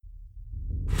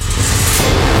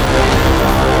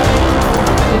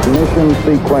Ignition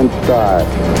sequence start.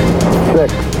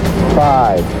 6,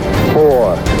 5,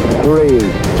 4, 3,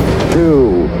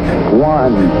 2,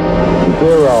 1,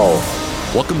 0.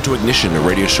 Welcome to Ignition, a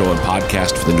radio show and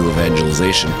podcast for the new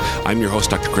evangelization. I'm your host,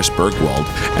 Dr. Chris Bergwald,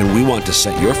 and we want to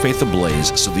set your faith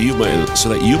ablaze so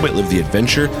that you might live the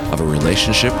adventure of a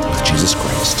relationship with Jesus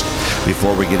Christ.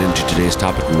 Before we get into today's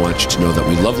topic, we want you to know that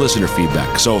we love listener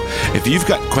feedback. So if you've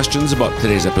got questions about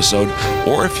today's episode,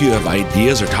 or if you have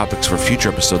ideas or topics for future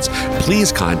episodes,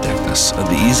 please contact us.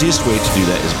 The easiest way to do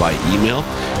that is by email,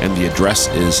 and the address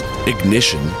is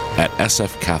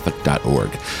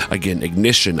ignition@sfcatholic.org. Again,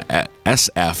 ignition at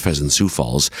SF, as in Sioux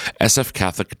Falls,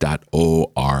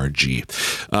 sfcatholic.org.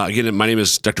 Again, my name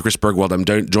is Dr. Chris Bergwald. I'm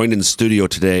joined in studio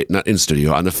today, not in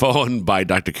studio, on the phone by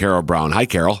Dr. Carol Brown. Hi,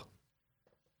 Carol.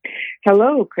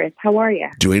 Hello, Chris. How are you?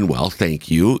 Doing well,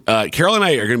 thank you. Carol and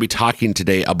I are going to be talking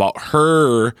today about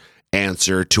her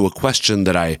answer to a question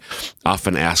that I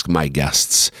often ask my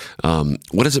guests.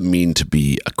 What does it mean to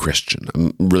be a Christian?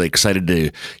 I'm really excited to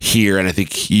hear, and I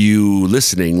think you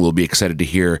listening will be excited to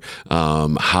hear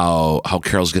how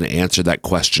Carol's going to answer that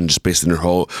question just based on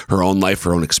her own life,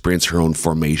 her own experience, her own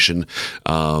formation.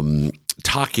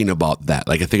 Talking about that.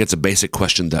 I think it's a basic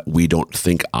question that we don't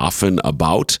think often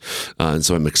about. And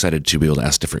so I'm excited to be able to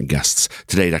ask different guests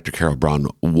today, Dr. Carol Brown,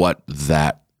 what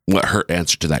her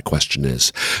answer to that question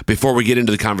is. Before we get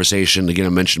into the conversation, again, I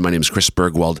mentioned my name is Chris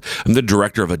Bergwald. I'm the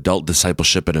Director of Adult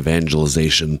Discipleship and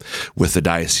Evangelization with the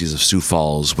Diocese of Sioux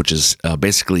Falls, which is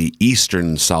basically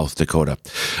eastern South Dakota.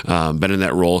 Been in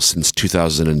that role since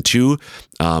 2002.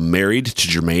 Married to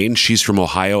Jermaine. She's from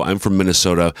Ohio. I'm from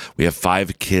Minnesota. We have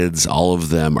 5 kids. All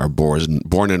of them are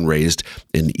born and raised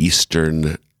in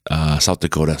eastern South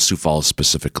Dakota, Sioux Falls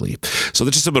specifically. So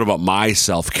that's just a bit about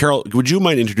myself. Carol, would you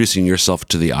mind introducing yourself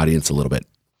to the audience a little bit?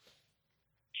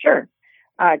 Sure.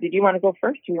 Did you want to go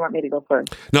first, or you want me to go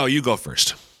first? No, you go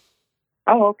first.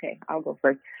 Oh, okay. I'll go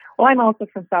first. Well, I'm also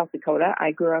from South Dakota.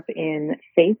 I grew up in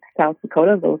Faith, South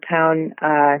Dakota, a little town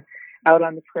out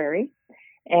on the prairie.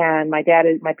 And my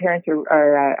parents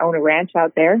own a ranch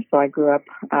out there, so I grew up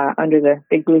under the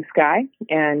big blue sky.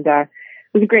 And it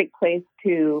was a great place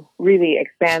to really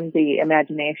expand the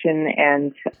imagination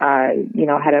and,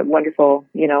 had a wonderful,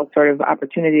 sort of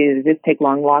opportunity to just take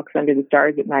long walks under the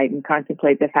stars at night and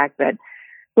contemplate the fact that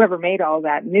whoever made all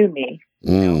that knew me.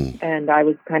 And I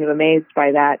was kind of amazed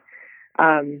by that.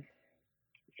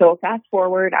 So fast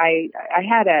forward, I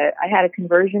had a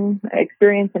conversion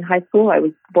experience in high school. I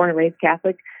was born and raised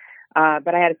Catholic.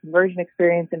 But I had a conversion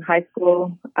experience in high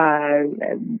school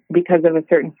because of a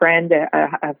certain friend,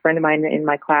 a friend of mine in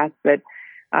my class that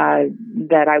I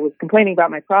was complaining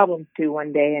about my problems to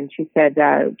one day, and she said,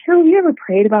 "Carol, you ever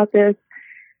prayed about this?"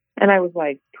 And I was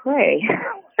like, "Pray?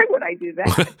 Why would I do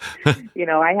that?"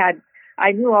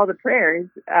 I knew all the prayers,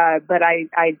 but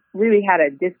I really had a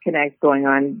disconnect going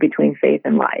on between faith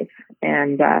and life,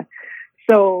 and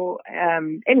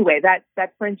anyway,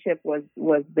 that friendship was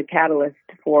the catalyst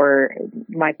for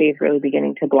my faith really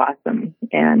beginning to blossom.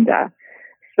 And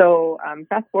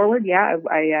fast forward, I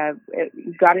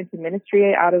got into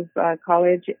ministry out of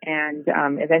college and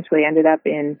eventually ended up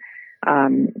in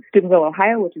Steubenville,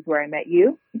 Ohio, which is where I met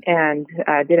you, and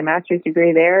did a master's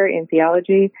degree there in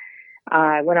theology.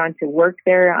 I went on to work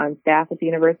there on staff at the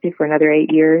university for another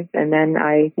 8 years, and then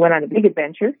I went on a big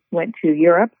adventure, went to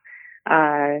Europe,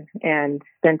 and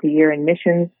spent a year in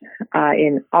missions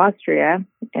in Austria,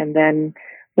 and then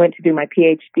went to do my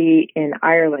PhD in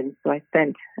Ireland. So I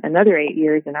spent another 8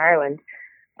 years in Ireland,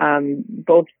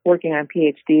 both working on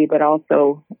PhD, but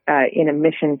also in a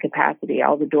mission capacity.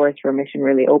 All the doors for a mission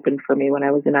really opened for me when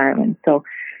I was in Ireland. So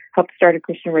helped start a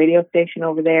Christian radio station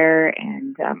over there,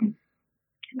 and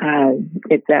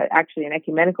it's actually an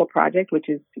ecumenical project, which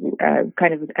is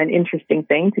kind of an interesting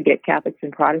thing to get Catholics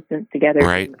and Protestants together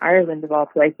in Ireland, of all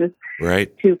places,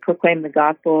 to proclaim the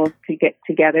gospel, to get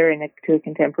together to a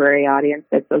contemporary audience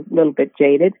that's a little bit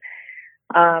jaded.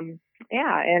 And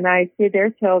I stayed there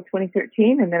till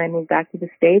 2013, and then I moved back to the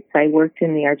States. I worked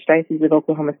in the Archdiocese of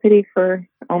Oklahoma City for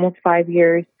almost 5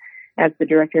 years as the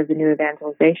director of the new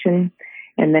evangelization.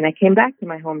 And then I came back to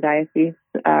my home diocese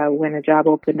when a job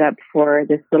opened up for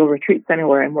this little retreat center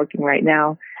where I'm working right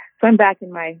now. So I'm back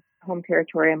in my home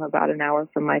territory. I'm about an hour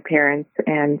from my parents,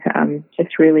 and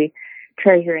just really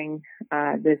treasuring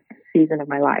this season of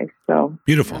my life. So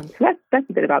beautiful. So that's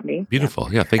a bit about me. Beautiful.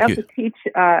 Yeah, thank you. I also teach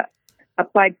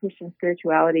applied Christian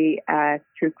spirituality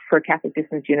for Catholic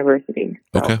Distance University.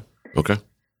 So. Okay.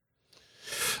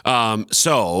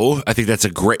 So I think that's a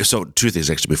great. So two things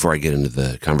actually before I get into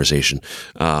the conversation.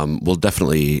 We'll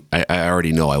definitely. I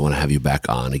already know I want to have you back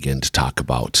on again to talk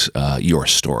about your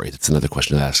story. That's another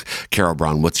question to ask. Carol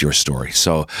Brown, what's your story?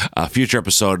 So future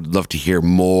episode, love to hear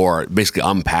more. Basically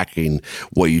unpacking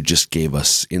what you just gave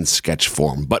us in sketch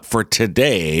form. But for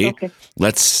today,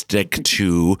 let's stick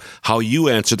to how you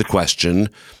answer the question.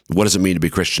 What does it mean to be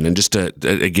Christian? And just to,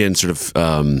 again, sort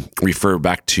of refer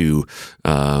back to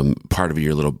part of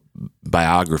your little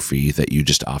biography that you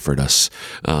just offered us.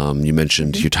 You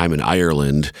mentioned your time in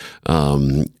Ireland,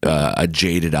 a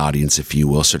jaded audience, if you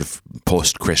will, sort of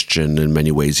post-Christian in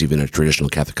many ways, even a traditional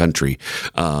Catholic country.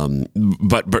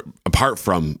 But apart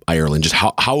from Ireland, just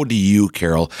how do you,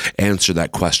 Carol, answer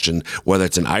that question? Whether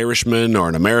it's an Irishman or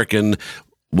an American,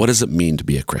 what does it mean to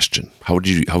be a Christian? How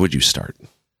would you start?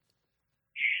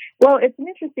 Well, it's an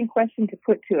interesting question to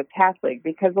put to a Catholic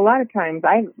because a lot of times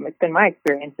it's been my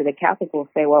experience that a Catholic will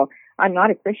say, well, I'm not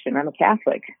a Christian, I'm a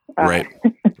Catholic. Right.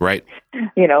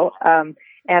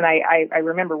 And I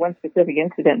remember one specific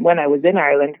incident when I was in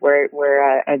Ireland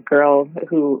where a girl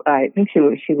who I think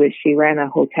she ran a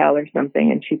hotel or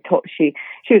something, and she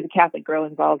was a Catholic girl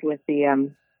involved with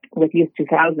the with Youth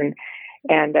 2000.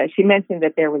 And she mentioned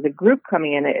that there was a group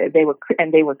coming in. They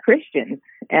were Christians,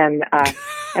 and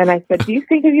I said, "Do you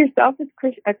think of yourself as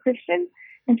a Christian?"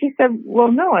 And she said,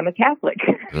 "Well, no, I'm a Catholic."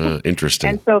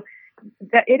 Interesting. And so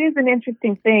it is an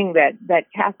interesting thing that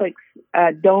Catholics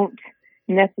don't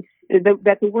necessarily.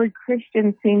 That the word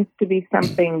Christian seems to be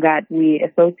something that we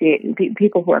associate.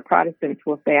 People who are Protestants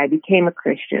will say, "I became a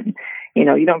Christian."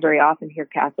 You don't very often hear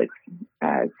Catholics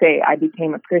say, "I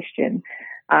became a Christian."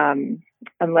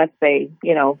 Unless they,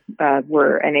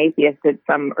 were an atheist at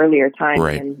some earlier time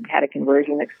and had a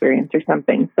conversion experience or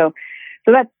something. So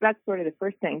that's sort of the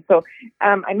first thing. So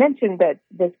I mentioned that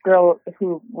this girl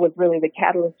who was really the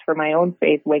catalyst for my own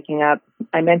faith waking up,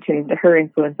 I mentioned her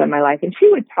influence on my life, and she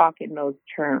would talk in those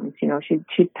terms.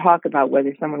 She'd talk about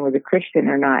whether someone was a Christian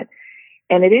or not,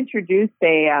 and it introduced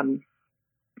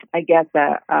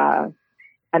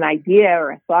an idea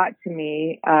or a thought to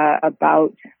me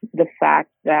about the fact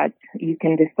that you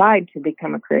can decide to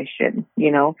become a Christian.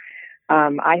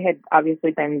 I had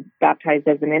obviously been baptized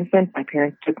as an infant. My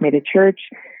parents took me to church.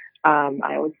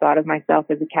 I always thought of myself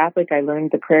as a Catholic. I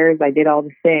learned the prayers. I did all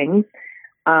the things.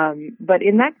 But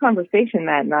in that conversation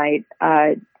that night,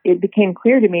 it became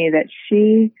clear to me that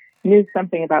she knew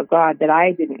something about God that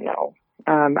I didn't know.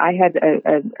 I had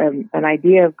an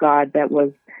idea of God that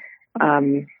was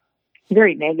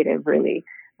very negative, really.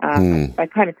 I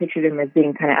kind of pictured him as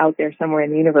being kind of out there somewhere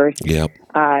in the universe. Yep.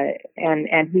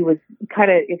 And he was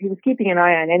if he was keeping an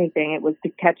eye on anything, it was to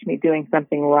catch me doing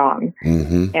something wrong.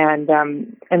 Mm-hmm.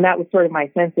 And that was sort of my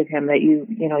sense of him, that you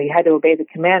had to obey the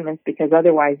commandments because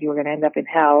otherwise you were going to end up in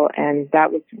hell. And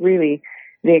that was really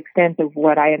the extent of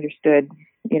what I understood,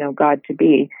 God to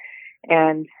be.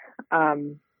 And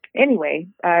anyway,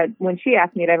 when she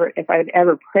asked me if I had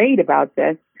ever prayed about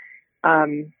this,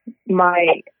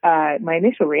 my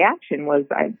initial reaction was,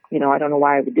 I don't know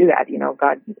why I would do that,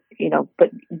 God,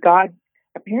 but God,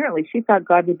 apparently she thought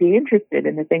God would be interested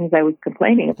in the things I was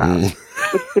complaining about,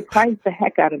 which surprised the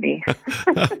heck out of me,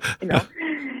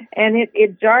 and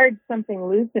it jarred something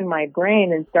loose in my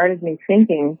brain and started me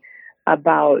thinking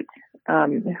about,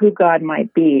 who God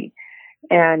might be.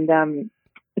 And,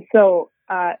 so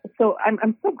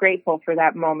I'm so grateful for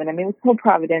that moment. I mean, it was so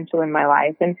providential in my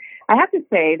life. And I have to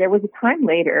say, there was a time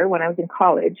later when I was in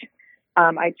college,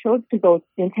 I chose to go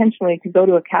intentionally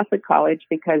to a Catholic college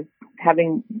because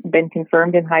having been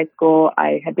confirmed in high school,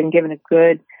 I had been given a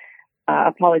good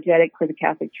apologetic for the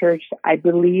Catholic Church. I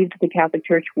believed the Catholic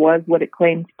Church was what it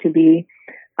claimed to be.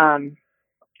 I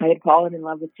had fallen in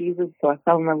love with Jesus, so I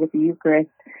fell in love with the Eucharist.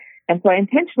 And so I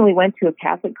intentionally went to a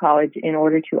Catholic college in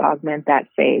order to augment that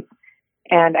faith.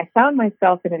 And I found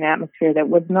myself in an atmosphere that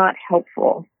was not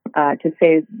helpful, to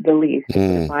say the least,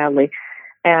 mildly.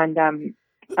 And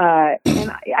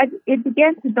it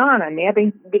began to dawn on me. I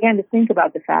began to think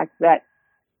about the fact that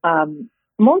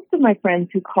most of my friends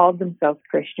who called themselves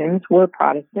Christians were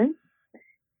Protestants,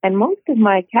 and most of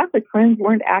my Catholic friends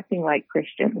weren't acting like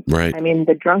Christians. Right. I mean,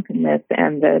 the drunkenness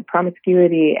and the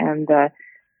promiscuity and the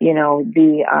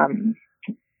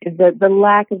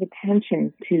lack of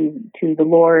attention to the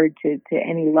Lord, to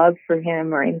any love for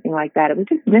him or anything like that. It was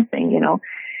just missing,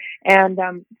 And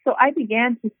so I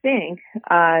began to think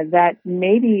that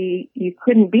maybe you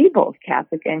couldn't be both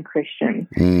Catholic and Christian.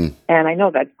 And I know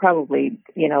that's probably,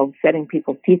 setting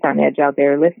people's teeth on edge out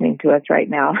there listening to us right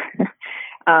now.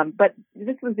 But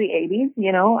this was the 80s,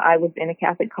 I was in a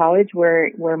Catholic college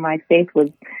where my faith was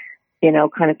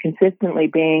kind of consistently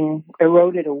being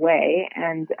eroded away.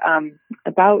 And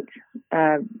about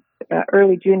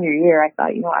early junior year, I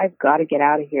thought, I've got to get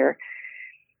out of here.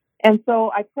 And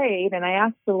so I prayed and I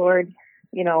asked the Lord,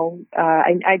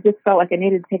 I just felt like I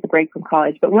needed to take a break from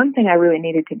college. But one thing I really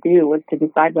needed to do was to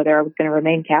decide whether I was going to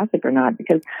remain Catholic or not,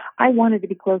 because I wanted to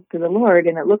be close to the Lord,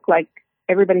 and it looked like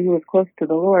everybody who was close to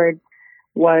the Lord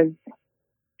was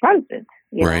Protestant.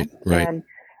 Right. And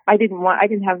I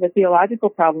didn't have a theological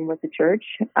problem with the church,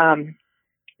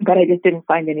 but I just didn't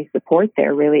find any support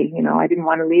there, really. I didn't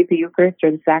want to leave the Eucharist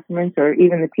or the sacraments or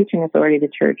even the teaching authority of the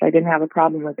church. I didn't have a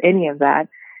problem with any of that.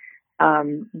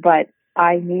 But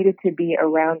I needed to be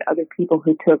around other people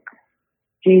who took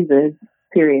Jesus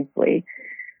seriously.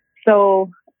 So,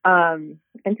 and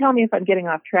tell me if I'm getting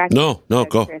off track. No,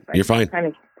 go. You're fine.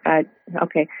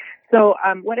 Okay. So,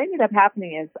 what ended up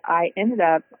happening is I ended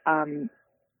up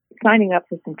signing up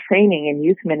for some training in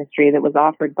youth ministry that was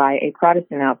offered by a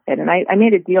Protestant outfit. And I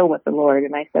made a deal with the Lord,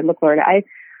 and I said, look, Lord,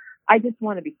 I just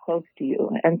want to be close to you.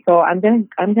 And so I'm going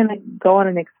to go on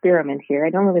an experiment here. I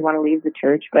don't really want to leave the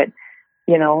church, but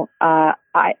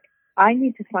I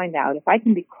need to find out if I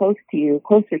can be closer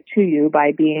to you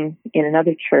by being in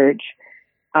another church,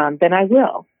 then I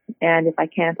will. And if I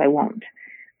can't, I won't.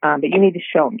 But you need to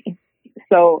show me.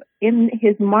 So in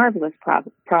his marvelous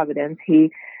providence,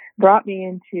 he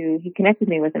connected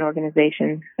me with an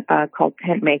organization called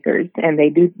Tent Makers, and they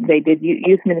did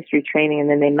youth ministry training, and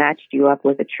then they matched you up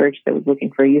with a church that was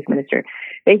looking for a youth minister.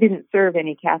 They didn't serve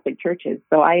any Catholic churches,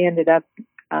 so I ended up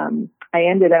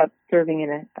serving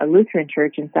in a Lutheran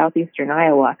church in southeastern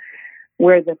Iowa,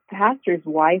 where the pastor's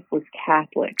wife was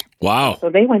Catholic. Wow! So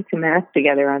they went to mass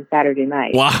together on Saturday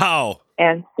night. Wow!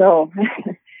 And so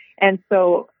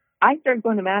I started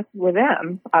going to mass with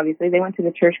them. Obviously, they went to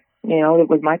the church. It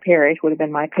was my parish. Would have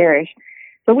been my parish.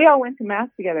 So we all went to mass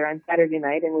together on Saturday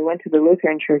night, and we went to the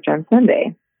Lutheran church on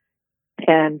Sunday.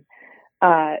 And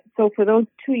so for those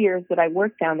 2 years that I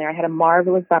worked down there, I had a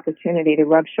marvelous opportunity to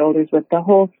rub shoulders with the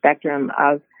whole spectrum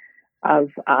of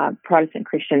Protestant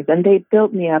Christians, and they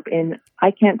built me up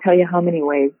I can't tell you how many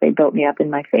ways they built me up in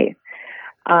my faith.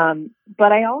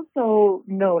 But I also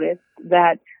noticed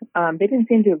that they didn't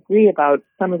seem to agree about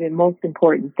some of the most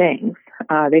important things.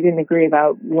 They didn't agree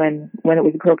about when it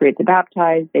was appropriate to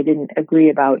baptize. They didn't agree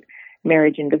about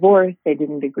marriage and divorce. They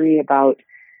didn't agree about,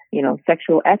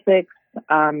 sexual ethics.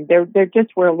 There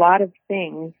just were a lot of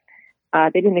things.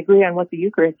 They didn't agree on what the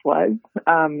Eucharist was,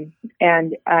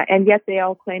 and yet they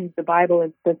all claimed the Bible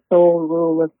is the sole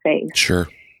rule of faith. Sure.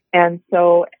 And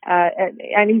so,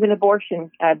 and even abortion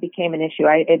became an issue.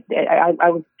 I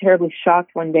was terribly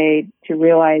shocked one day to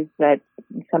realize that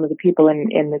some of the people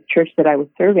in the church that I was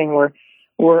serving were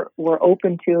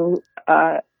open to,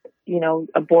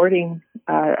 aborting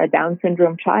a Down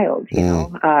syndrome child.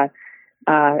 And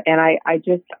I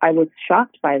was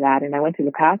shocked by that. And I went to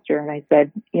the pastor and I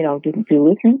said, do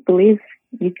Lutherans believe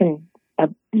you can?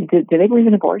 Do they believe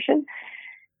in abortion?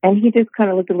 And he just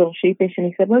kind of looked a little sheepish, and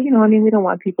he said, well, we don't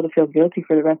want people to feel guilty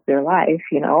for the rest of their life,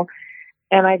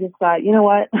 And I just thought, you know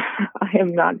what? I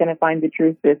am not going to find the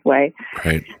truth this way.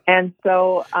 Right. And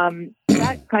so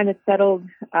that kind of settled.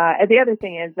 The other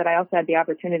thing is that I also had the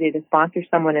opportunity to sponsor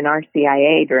someone in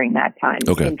RCIA during that time,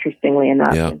 interestingly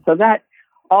enough. Yeah. And so that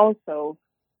also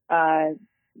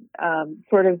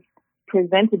sort of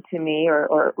presented to me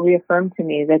or reaffirmed to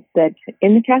me that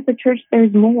in the Catholic Church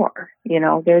there's more.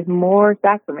 There's more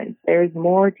sacraments, there's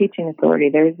more teaching authority,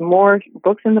 there's more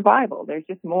books in the Bible, there's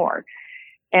just more.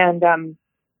 And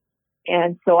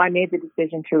so I made the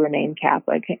decision to remain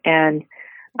Catholic. And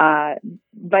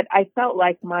but I felt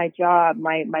like my job,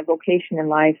 my vocation in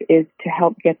life is to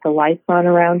help get the lights on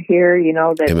around here.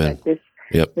 That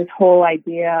this whole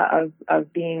idea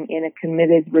of being in a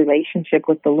committed relationship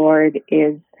with the Lord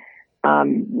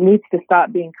needs to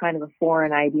stop being kind of a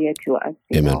foreign idea to us.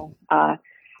 Amen.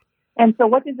 And so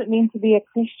what does it mean to be a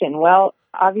Christian? Well,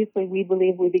 obviously we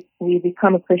believe we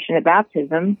become a Christian at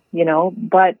baptism,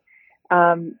 but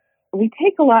we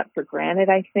take a lot for granted,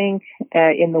 I think,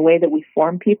 in the way that we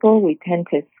form people. We tend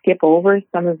to skip over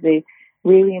some of the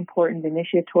really important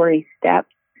initiatory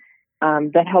steps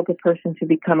that help a person to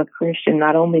become a Christian,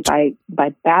 not only by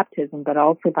baptism, but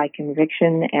also by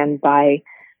conviction and by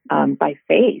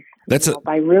faith.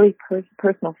 By really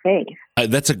personal faith.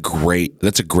 That's a great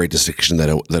distinction that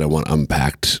I want to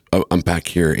unpack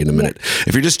here in a minute. Yeah.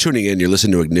 If you're just tuning in, you're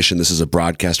listening to Ignition. This is a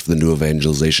broadcast for the New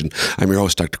Evangelization. I'm your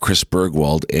host, Dr. Chris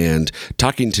Bergwald, and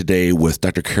talking today with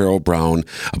Dr. Carol Brown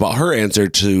about her answer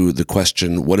to the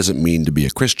question, what does it mean to be a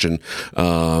Christian?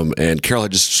 And Carol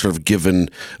had just sort of given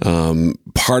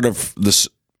part of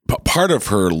part of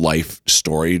her life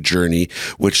story journey,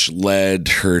 which led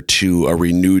her to a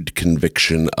renewed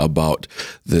conviction about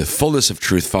the fullness of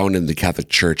truth found in the Catholic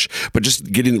Church. But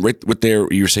just getting right with there,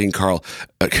 you were saying, Carol,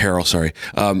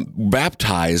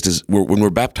 baptized is when we're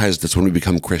baptized, that's when we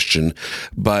become Christian.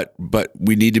 But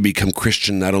we need to become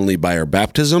Christian not only by our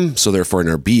baptism, so therefore in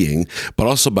our being, but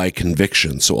also by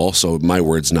conviction. So also, my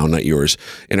words now, not yours,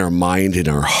 in our mind, in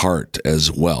our heart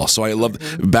as well. So I love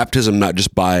baptism,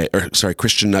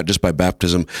 Christian not just by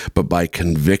baptism, but by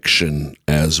conviction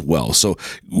as well. So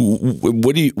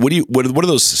what are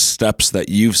those steps that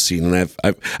you've seen? And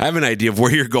I have an idea of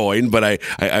where you're going, but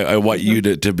I want you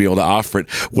to be able to offer it.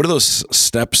 What are those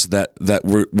steps that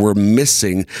we're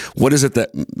missing? What is it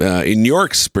that in your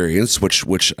experience,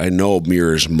 which I know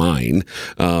mirrors mine,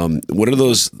 what are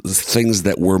those things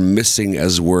that we're missing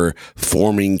as we're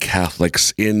forming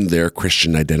Catholics in their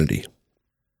Christian identity?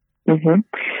 Mm-hmm.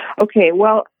 Okay,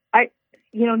 well,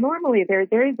 normally there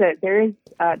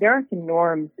are some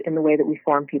norms in the way that we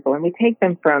form people, and we take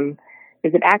them from,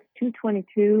 is it Acts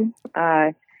 2:22?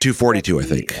 2:42, I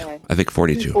think. I think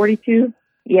 42. 42.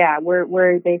 Yeah,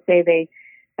 where they say they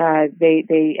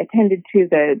attended to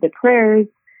the prayers,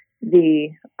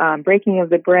 the breaking of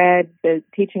the bread, the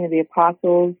teaching of the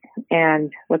apostles,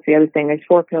 and what's the other thing? There's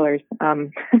 4 pillars.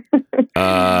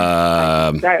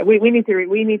 Sorry, we need to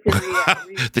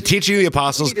the teaching of the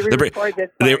apostles. Right.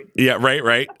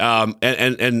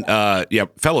 And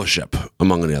fellowship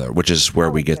among the other, which is where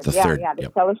we get the third. Yeah, the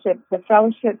fellowship.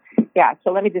 Yeah.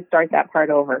 So let me just start that part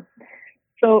over.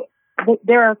 So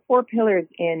there are 4 pillars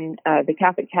in the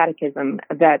Catholic Catechism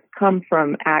that come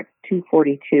from Acts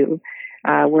 2:42.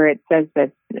 Where it says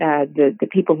that the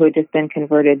people who had just been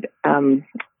converted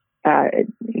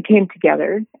came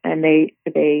together and they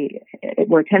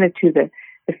were attentive to the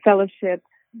fellowship,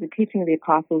 the teaching of the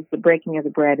apostles, the breaking of the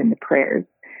bread, and the prayers.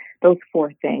 Those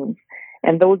 4 things,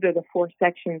 and those are the 4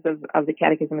 sections of the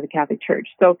Catechism of the Catholic Church.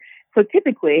 So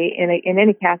typically in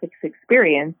any Catholic's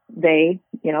experience, they're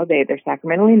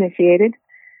sacramentally initiated.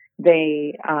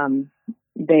 They learn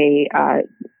the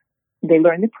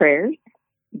prayers.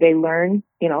 They learn,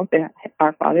 the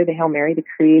Our Father, the Hail Mary, the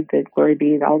Creed, the Glory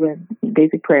Be, all the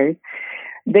basic prayers.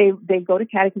 They go to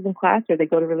catechism class, or they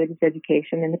go to religious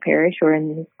education in the parish or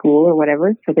in the school or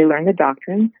whatever. So they learn the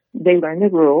doctrines. They learn the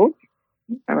rules,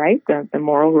 all right, the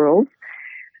moral rules.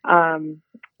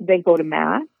 They go to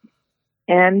Mass,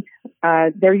 and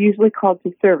they're usually called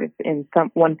to service in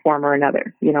one form or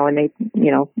another. And they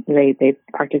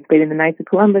participate in the Knights of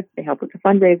Columbus. They help with the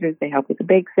fundraisers. They help with the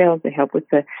bake sales. They help with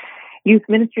the youth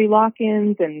ministry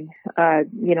lock-ins and,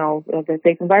 the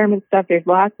safe environment stuff. There's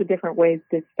lots of different ways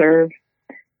to serve,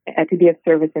 to be of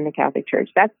service in the Catholic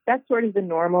Church. That's sort of the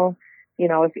normal,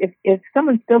 if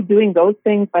someone's still doing those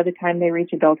things by the time they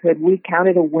reach adulthood, we count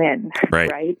it a win.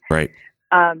 Right. Right.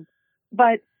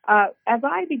 But as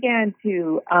I began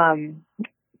to, I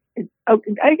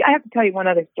have to tell you one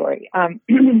other story.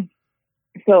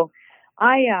 So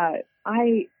I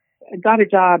got a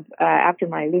job after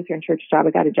my Lutheran church job.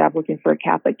 I got a job working for a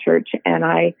Catholic church, and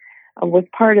I was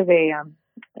part of a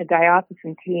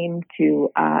diocesan team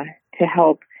to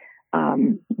help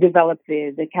develop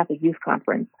the Catholic Youth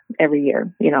Conference every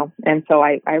year. And so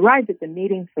I arrived at the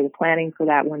meeting for the planning for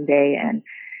that one day, and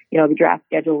the draft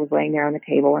schedule was laying there on the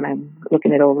table, and I'm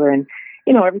looking it over, and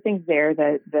everything's there.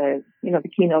 The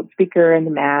keynote speaker and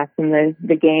the Mass and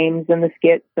the games and the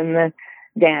skits and the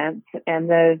dance and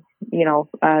the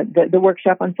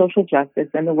workshop on social justice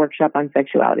and the workshop on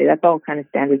sexuality. That's all kind of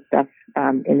standard stuff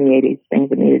in the 80s, things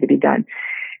that needed to be done.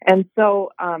 And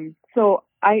so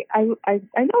I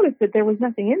noticed that there was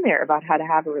nothing in there about how to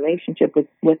have a relationship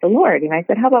with the Lord. And I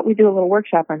said, how about we do a little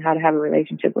workshop on how to have a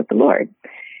relationship with the Lord?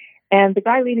 And the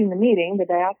guy leading the meeting, the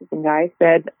diocesan guy,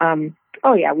 said,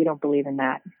 oh yeah, we don't believe in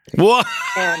that. What?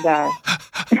 And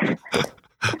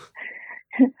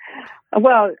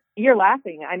well, you're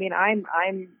laughing. I mean, I'm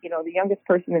the youngest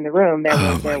person in the room.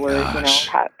 There were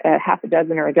half a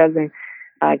dozen or a dozen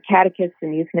catechists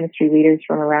and youth ministry leaders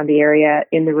from around the area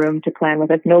in the room to plan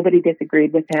with us. Nobody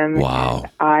disagreed with him. Wow.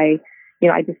 I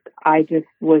just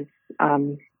was, I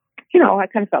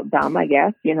kind of felt dumb, I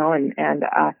guess, but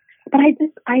I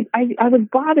was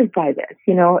bothered by this,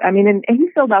 and he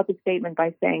filled out the statement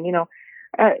by saying,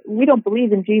 we don't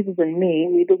believe in Jesus and me.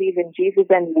 We believe in Jesus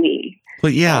and we.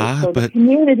 Well, yeah, so but the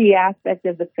community aspect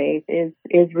of the faith is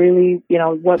really,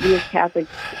 what we as Catholics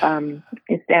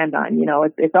stand on.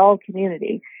 It's all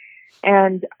community.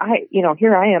 And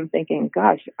here I am thinking,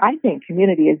 gosh, I think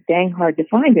community is dang hard to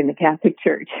find in the Catholic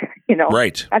Church.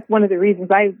 Right. That's one of the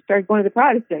reasons I started going to the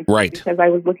Protestants. Right. Because I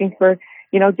was looking for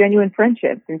genuine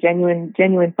friendships and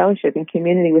genuine fellowship and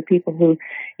community with people who,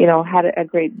 had a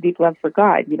great deep love for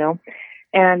God,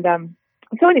 and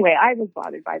so anyway, I was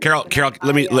bothered by this. Carol,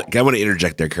 I want to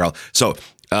interject there, Carol. So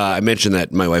I mentioned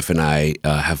that my wife and I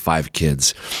have 5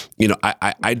 kids.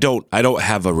 I don't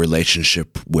have a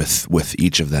relationship with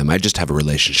each of them. I just have a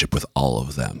relationship with all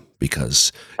of them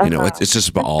because it's just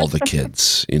about all the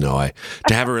kids. To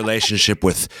have a relationship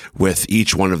with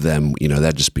each one of them,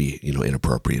 that'd just be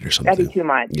inappropriate or something. That'd be too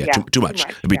much. Yeah, too much.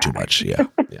 It'd be too much. Yeah.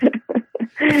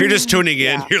 If you're just tuning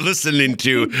in, you're listening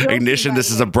to Ignition. This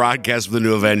is a broadcast of the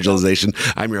New Evangelization.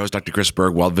 I'm your host, Dr. Chris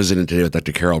Berg, while visiting today with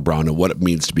Dr. Carol Brown and what it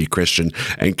means to be a Christian.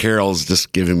 And Carol's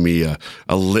just giving me a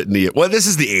litany. Well, this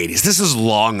is the 80s. This is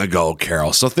long ago,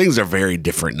 Carol. So things are very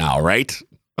different now, right?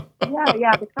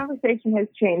 Yeah. The conversation has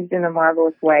changed in a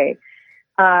marvelous way.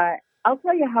 I'll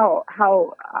tell you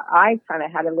how I kind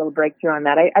of had a little breakthrough on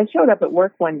that. I showed up at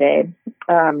work one day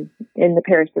in the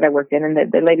parish that I worked in, and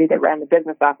the lady that ran the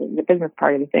business office, the business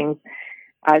part of the things,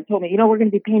 told me, we're going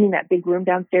to be painting that big room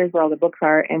downstairs where all the books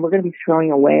are, and we're going to be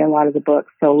throwing away a lot of the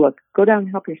books. So look, go down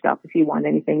and help yourself. If you want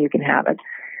anything, you can have it.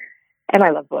 And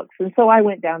I love books. And so I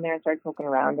went down there and started poking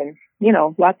around, and,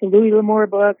 lots of Louis L'Amour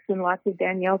books and lots of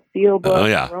Danielle Steele books,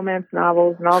 and romance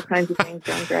novels and all kinds of things,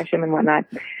 John Gresham and whatnot.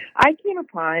 I came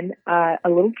upon a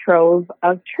little trove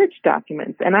of church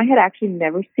documents, and I had actually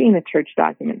never seen a church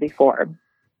document before.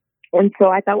 And so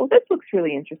I thought, well, this looks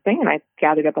really interesting, and I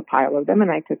gathered up a pile of them, and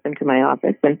I took them to my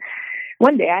office. And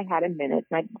one day I had a minute,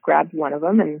 and I grabbed one of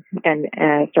them and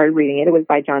started reading it. It was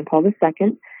by John Paul II.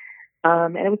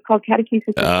 And it was called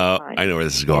Catechesis. I know where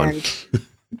this is going.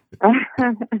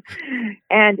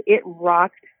 And it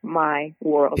rocked my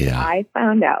world. Yeah. I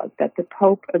found out that the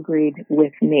Pope agreed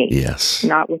with me. Yes.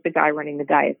 Not with the guy running the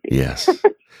diocese. Yes.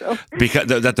 Because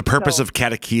that the purpose of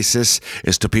catechesis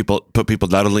is to put people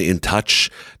not only in touch,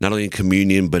 not only in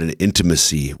communion, but in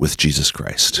intimacy with Jesus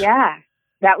Christ. Yeah.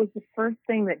 That was the first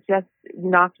thing that just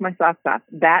knocked my socks off.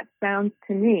 That sounds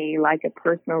to me like a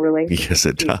personal relationship. Yes,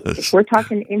 it does. If we're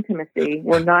talking intimacy,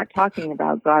 we're not talking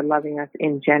about God loving us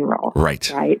in general.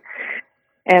 Right.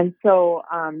 And so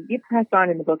you press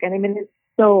on in the book, and I mean, it's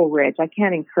so rich. I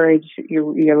can't encourage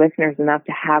your listeners enough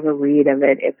to have a read of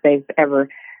it if they've ever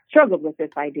struggled with this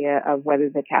idea of whether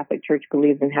the Catholic Church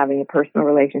believes in having a personal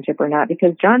relationship or not,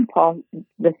 because John Paul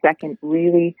II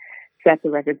really set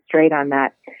the record straight on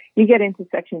that. You get into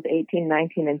sections 18,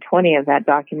 19, and 20 of that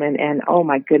document, and oh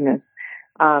my goodness,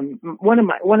 one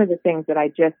of the things that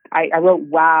I wrote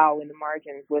 "wow" in the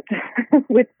margins with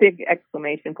with big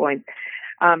exclamation points.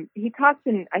 He talks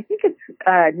in, I think it's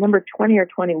number 20 or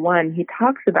 21. He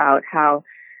talks about how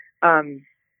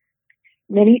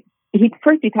he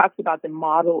talks about the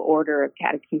model order of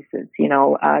catechesis.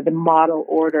 The model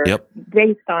order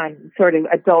based on sort of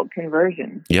adult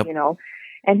conversion.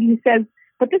 And he says,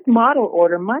 but this model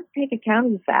order must take account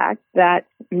of the fact that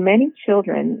many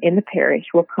children in the parish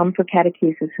will come for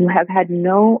catechesis who have had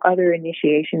no other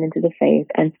initiation into the faith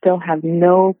and still have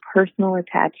no personal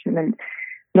attachment,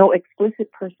 no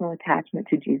explicit personal attachment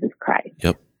to Jesus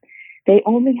Christ. They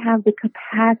only have the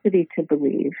capacity to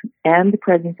believe and the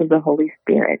presence of the Holy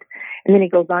Spirit. And then he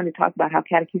goes on to talk about how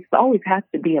catechesis always has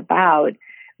to be about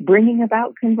bringing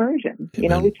about conversion.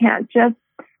 Amen. We can't just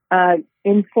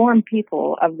inform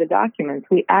people of the documents.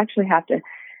 We actually have to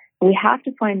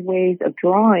find ways of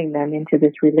drawing them into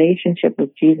this relationship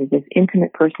with Jesus, this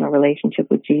intimate personal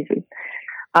relationship with Jesus.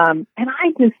 And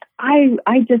I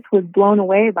just was blown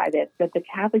away by this, that the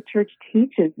Catholic Church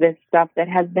teaches this stuff that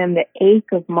has been the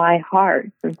ache of my heart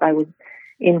since I was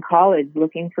in college,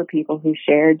 looking for people who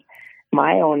shared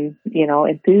my own,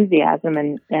 enthusiasm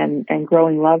and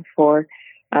growing love for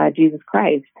Jesus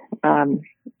Christ.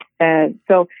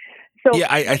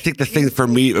 I think the thing for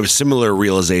me, a similar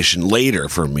realization later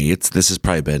for me, this has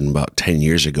probably been about 10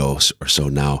 years ago or so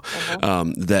now,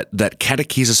 that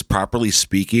catechesis, properly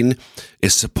speaking,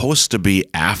 is supposed to be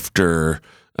after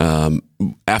I've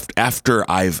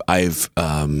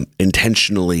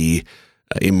intentionally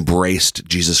embraced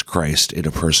Jesus Christ in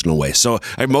a personal way. So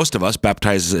most of us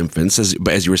baptized as infants,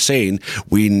 as you were saying,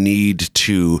 we need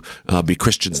to be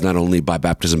Christians not only by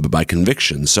baptism but by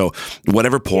conviction. So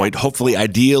whatever point, hopefully,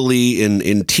 ideally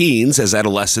in teens, as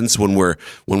adolescents, when we're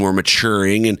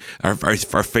maturing and our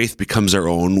faith becomes our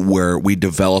own, where we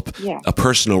develop a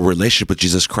personal relationship with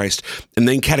Jesus Christ. And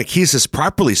then catechesis,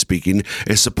 properly speaking,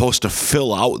 is supposed to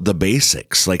fill out the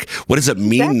basics. Like, what does it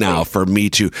mean now for me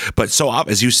to? But so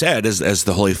as you said, as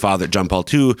the Holy Father, John Paul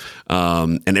II,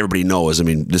 and everybody knows, I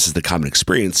mean, this is the common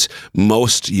experience.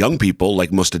 Most young people,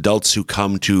 like most adults who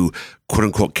come to quote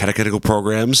unquote catechetical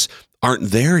programs,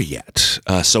 aren't there yet.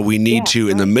 So we need to,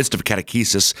 in the midst of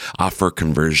catechesis, offer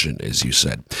conversion, as you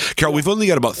said. Carol, we've only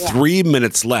got about 3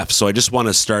 minutes left, so I just want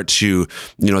to start to,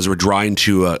 as we're drawing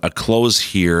to a close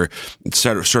here,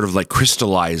 sort of like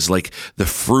crystallize like the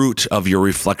fruit of your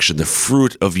reflection, the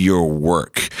fruit of your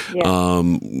work. Yeah.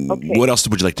 What else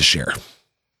would you like to share?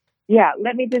 Yeah,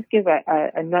 let me just give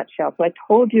a nutshell. So I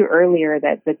told you earlier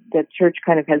that the church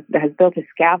kind of has built a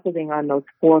scaffolding on those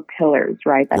 4 pillars,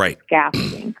 right? That's right.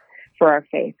 Scaffolding for our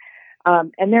faith.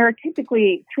 And there are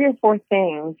typically 3 or 4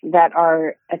 things that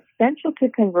are essential to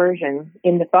conversion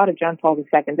in the thought of John Paul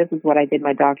II. This is what I did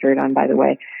my doctorate on, by the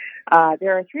way.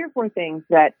 There are 3 or 4 things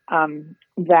that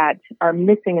are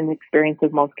missing in the experience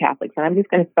of most Catholics. And I'm just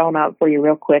going to spell them out for you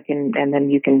real quick, and then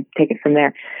you can take it from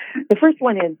there. The first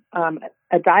one is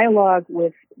a dialogue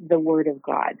with the Word of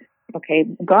God. Okay,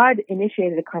 God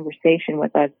initiated a conversation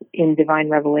with us in divine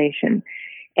revelation.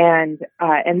 And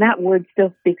that word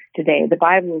still speaks today. The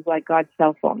Bible is like God's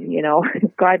cell phone,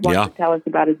 If God wants to tell us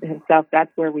about himself,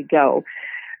 that's where we go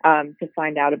to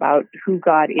find out about who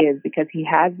God is, because he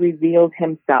has revealed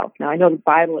himself. Now, I know the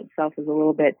Bible itself is a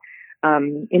little bit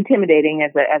intimidating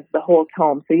as the whole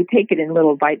tome. So you take it in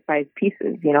little bite-sized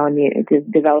pieces, and you to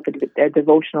develop a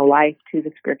devotional life to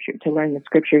the Scripture, to learn the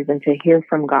Scriptures and to hear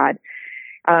from God.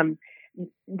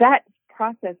 That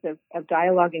process of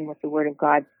dialoguing with the Word of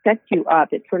God sets you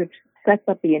up. It sort of sets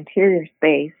up the interior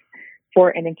space for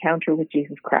an encounter with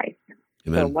Jesus Christ.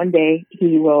 Amen. So one day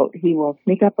he will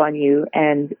sneak up on you,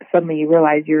 and suddenly you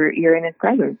realize you're in his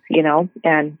presence,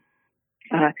 And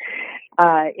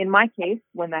in my case,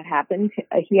 when that happened,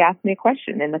 he asked me a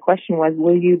question, and the question was,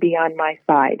 "Will you be on my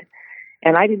side?"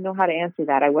 And I didn't know how to answer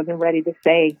that. I wasn't ready to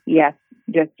say yes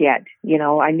just yet.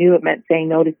 I knew it meant saying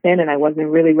no to sin, and I wasn't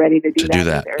really ready to do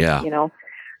that either, yeah.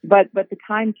 But the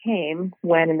time came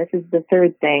when, and this is the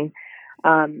third thing.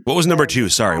 What was number 2?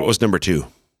 Sorry, what was number 2?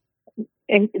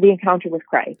 The encounter with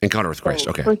Christ. Encounter with Christ,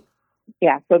 okay. First,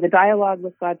 so the dialogue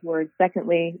with God's Word.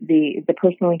 Secondly, the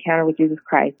personal encounter with Jesus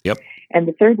Christ. Yep. And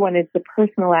the third one is the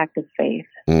personal act of faith,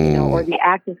 or the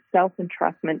act of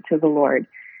self-entrustment to the Lord.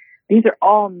 These are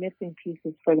all missing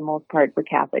pieces for the most part for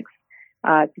Catholics.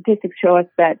 Statistics show us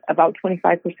that about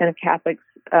 25% of Catholics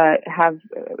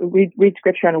read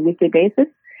Scripture on a weekly basis.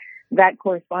 That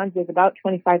corresponds with about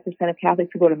 25% of Catholics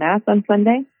who go to Mass on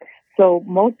Sunday. So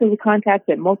most of the contact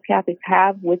that most Catholics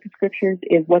have with the Scriptures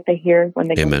is what they hear when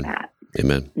they go to Mass.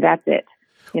 Amen. That's it.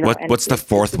 What's the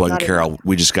fourth one, Carol?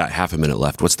 We just got half a minute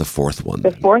left. What's the fourth one?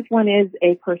 The fourth one is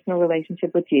a personal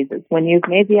relationship with Jesus. When you've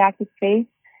made the act of faith,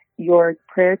 your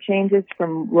prayer changes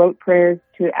from rote prayers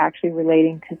to actually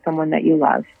relating to someone that you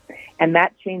love. And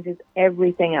that changes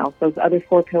everything else. Those other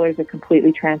 4 pillars are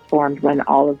completely transformed when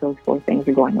all of those 4 things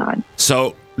are going on.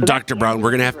 So Dr. Brown,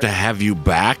 we're going to have you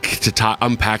back to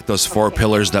unpack those 4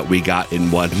 pillars that we got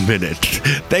in 1 minute.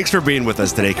 Thanks for being with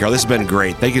us today, Carol. This has been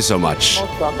great. Thank you so much.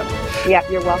 Most welcome. Yeah,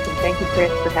 you're welcome. Thank you,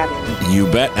 Chris, for having me. You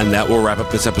bet. And that will wrap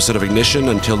up this episode of Ignition.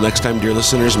 Until next time, dear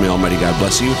listeners, may Almighty God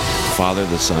bless you, Father,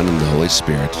 the Son, and the Holy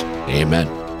Spirit. Amen.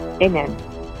 Amen.